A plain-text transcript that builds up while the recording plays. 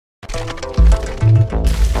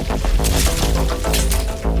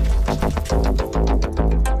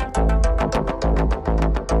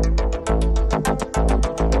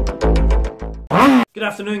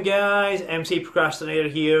afternoon guys,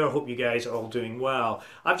 MCProcrastinator here. Hope you guys are all doing well.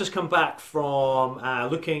 I've just come back from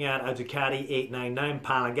looking at a Ducati 899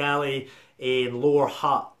 Panigale in Lower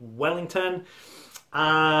Hutt, Wellington.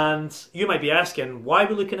 And you might be asking, why are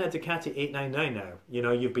we looking at Ducati 899 now? You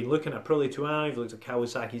know, you've been looking at Aprilia Tuono, you've looked at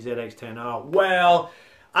Kawasaki ZX-10R. Well,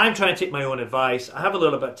 I'm trying to take my own advice. I have a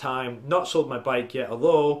little bit of time, not sold my bike yet,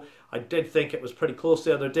 although I did think it was pretty close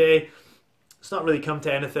the other day. It's not really come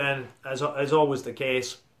to anything, as always the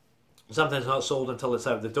case. Something's not sold until it's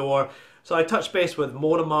out the door. So I touched base with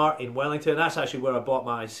Motormart in Wellington. That's actually where I bought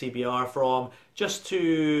my CBR from, just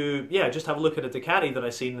to, just have a look at a Ducati that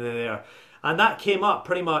I seen there. And that came up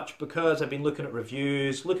pretty much because I've been looking at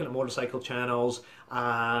reviews, looking at motorcycle channels,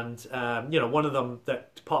 and you know, one of them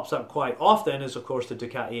that pops up quite often is of course the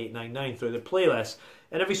Ducati 899 through the playlist.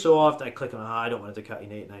 And every so often I click on, I don't want a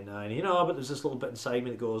Ducati 899, you know, but there's this little bit inside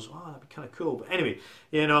me that goes, oh, that'd be kind of cool. But anyway,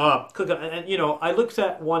 you know, click on, and you know, I looked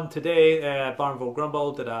at one today, Barnville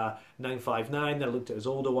Grumble did a 959, then I looked at his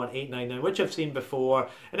older one, 899, which I've seen before,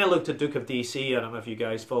 and then I looked at Duke of DC. I don't know if you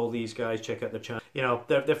guys follow these guys, check out their channel. You know,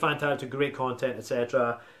 they're fantastic, great content,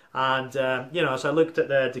 etc. And, you know, so I looked at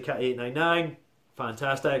the Ducati 899,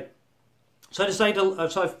 fantastic. So I decided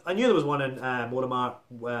to, I knew there was one in Motormart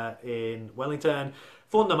in Wellington.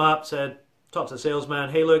 Phoned them up, said, talked to the salesman,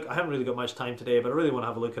 hey look, I haven't really got much time today, but I really want to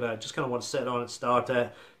have a look at it. Just kind of want to sit on it, start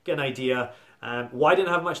it, get an idea. Why didn't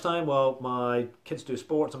I have much time? Well, my kids do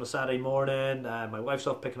sports on a Saturday morning. My wife's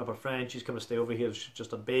off picking up her friend. She's coming to stay over here. She's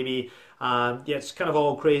just a baby. Yeah, it's kind of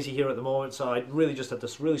all crazy here at the moment. So I really just had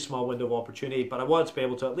this really small window of opportunity. But I wanted to be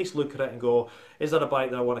able to at least look at it and go, is that a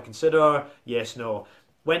bike that I want to consider? Yes, no.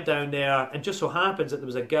 Went down there, and just so happens that there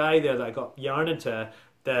was a guy there that I got yarning to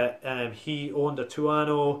that he owned a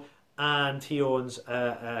Tuono, and he owns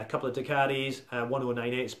a couple of Ducatis,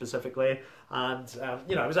 1098 specifically, and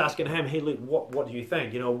you know, I was asking him, hey look, what do you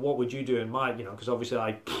think? You know, what would you do in my, you know, because obviously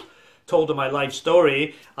I told him my life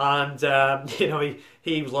story, and you know,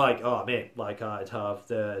 he was like, oh mate, like I'd have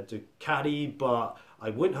the Ducati, but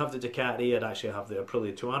I wouldn't have the Ducati, I'd actually have the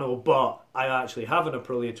Aprilia Tuono, but I actually have an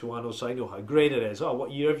Aprilia Tuono, so I know how great it is. Oh,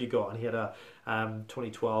 what year have you got? And he had a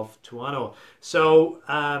 2012 Tuono. So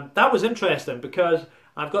that was interesting, because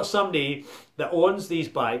I've got somebody that owns these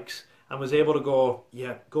bikes and was able to go,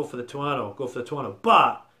 yeah, go for the Tuono, go for the Tuono.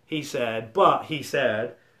 But he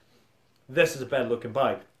said, this is a better looking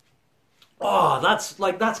bike. Oh, that's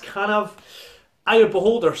kind of eye of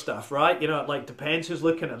beholder stuff, right? You know, it like depends who's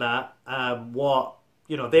looking at that, what,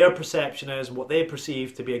 you know, their perception is and what they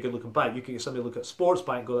perceive to be a good looking bike. You can get somebody look at a sports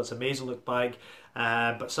bike and go, that's an amazing looking bike.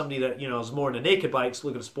 But somebody that, you know, is more into naked bikes,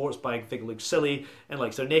 look at a sports bike, think it looks silly and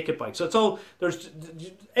likes their naked bike. So it's all, there's,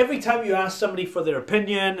 every time you ask somebody for their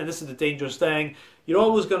opinion, and this is the dangerous thing, you're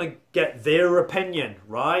always going to get their opinion,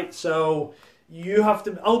 right? So you have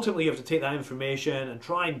to, ultimately you have to take that information and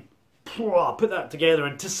try and put that together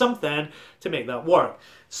into something to make that work.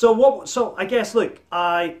 So I guess, look,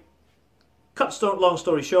 I cut long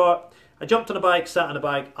story short, I jumped on a bike, sat on a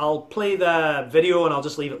bike. I'll play the video and I'll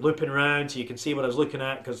just leave it looping around so you can see what I was looking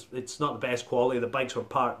at, because it's not the best quality. The bikes were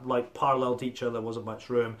parallel to each other. There wasn't much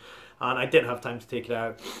room, and I didn't have time to take it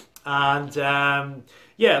out. And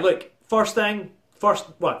yeah, look, first,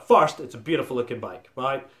 it's a beautiful looking bike,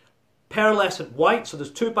 right? Pearlescent white. So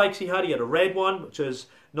there's two bikes he had. He had a red one, which is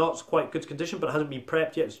not quite good condition, but it hasn't been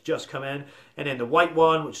prepped yet. It's just come in. And then the white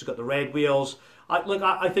one, which has got the red wheels.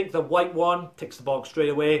 I think the white one ticks the box straight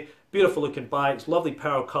away. Beautiful looking bikes, lovely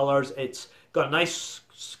pearl colours. It's got a nice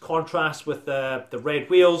contrast with the red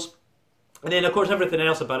wheels. And then of course everything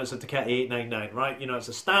else about it's a Ducati 899, right? You know, it's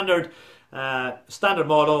a standard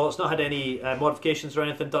model. It's not had any modifications or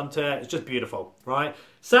anything done to it. It's just beautiful, right?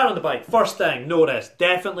 Sat on the bike, first thing, notice,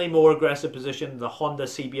 definitely more aggressive position than the Honda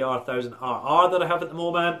CBR1000RR that I have at the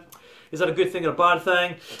moment. Is that a good thing or a bad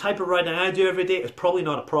thing? The type of riding I do every day is probably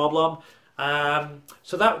not a problem.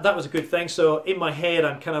 So that was a good thing. So in my head,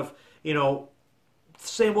 I'm kind of, you know,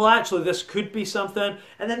 saying, well, actually, this could be something.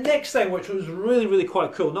 And the next thing, which was really, really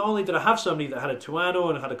quite cool, not only did I have somebody that had a Tuono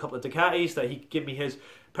and had a couple of Ducatis that he could give me his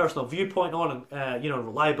personal viewpoint on, and, you know,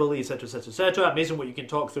 reliability, etc., etc., etc. Amazing what you can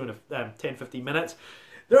talk through in 10-15 minutes.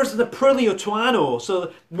 There's the Aprilia Tuono.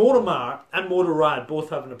 So Motormart and Motorrad both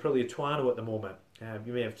have an Aprilia Tuono at the moment.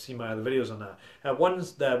 You may have seen my other videos on that. The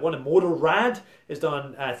one in Motorrad is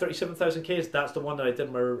done 37,000 Ks. That's the one that I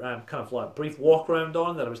did my kind of like brief walk around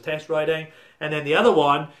on, that I was test riding. And then the other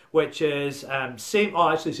one, which is actually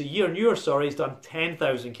it's a year newer, sorry, is done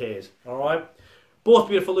 10,000 Ks. All right. Both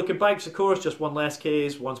beautiful looking bikes, of course, just one less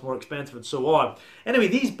Ks, one's more expensive, and so on. Anyway,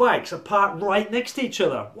 these bikes are parked right next to each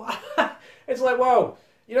other. It's like, wow,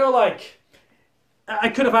 you know, like, I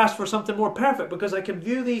could have asked for something more perfect because I can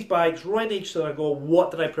view these bikes right next to them and go,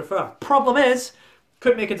 what did I prefer? Problem is,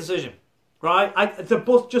 couldn't make a decision, right? They're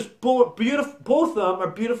both just beautiful. Both of them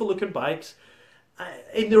are beautiful looking bikes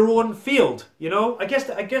in their own field, you know. I guess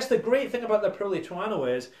the great thing about the Aprilia Tuono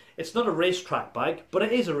is it's not a racetrack bike, but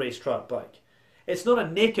it is a racetrack bike. It's not a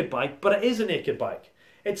naked bike, but it is a naked bike.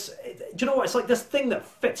 Do you know what? It's like this thing that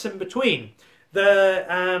fits in between. The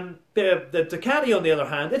Ducati, on the other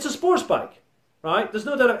hand, it's a sports bike, right? There's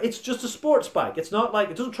no doubt. It's just a sports bike. It's not like,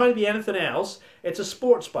 it doesn't try to be anything else. It's a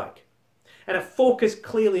sports bike, and it focused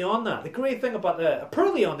clearly on that. The great thing about the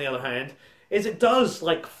Aprilia, on the other hand, is it does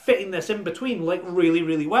like fitting this in between like really,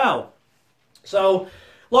 really well. So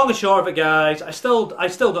long and short of it, guys, I still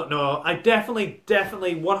don't know. I definitely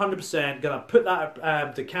 100% gonna put that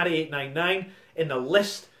Ducati 899 in the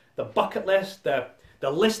list, the bucket list, the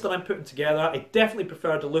list that I'm putting together. I definitely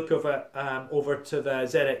prefer the look of it over to the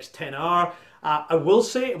ZX10R. I will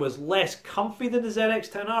say it was less comfy than the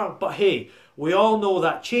ZX10R, but hey, we all know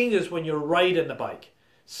that changes when you're riding the bike.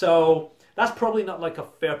 So that's probably not like a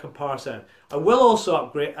fair comparison. I will also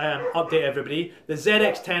update everybody. The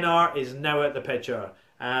ZX10R is now out the picture.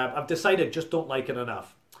 I've decided just don't like it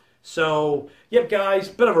enough. So, yep guys,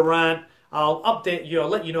 bit of a rant. I'll update you, I'll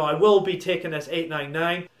let you know I will be taking this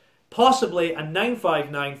 899, possibly a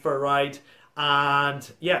 959 for a ride. And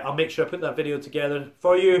yeah, I'll make sure I put that video together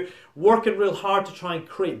for you. Working real hard to try and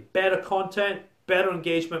create better content, better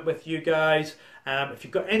engagement with you guys. If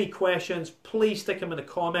you've got any questions, please stick them in the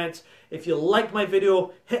comments. If you like my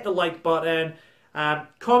video, hit the like button.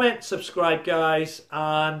 Comment, subscribe guys,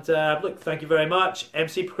 and look, thank you very much.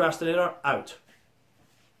 MCProcrastinator out.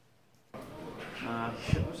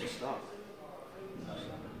 Shit, what's the start?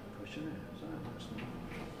 Pushing it, is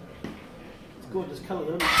that? It's gorgeous colour,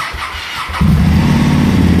 isn't it?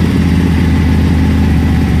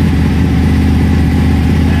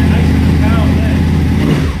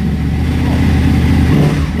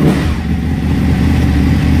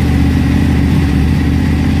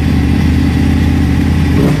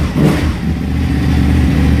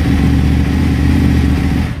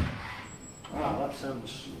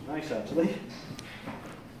 Sounds nice actually.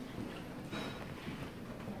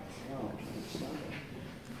 Oh,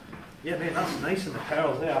 yeah, mate, that's nice in the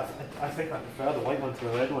pearls there. I think I prefer the white one to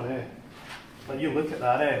the red one, eh? But you look at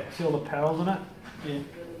that, eh? See all the pearls in it? Yeah.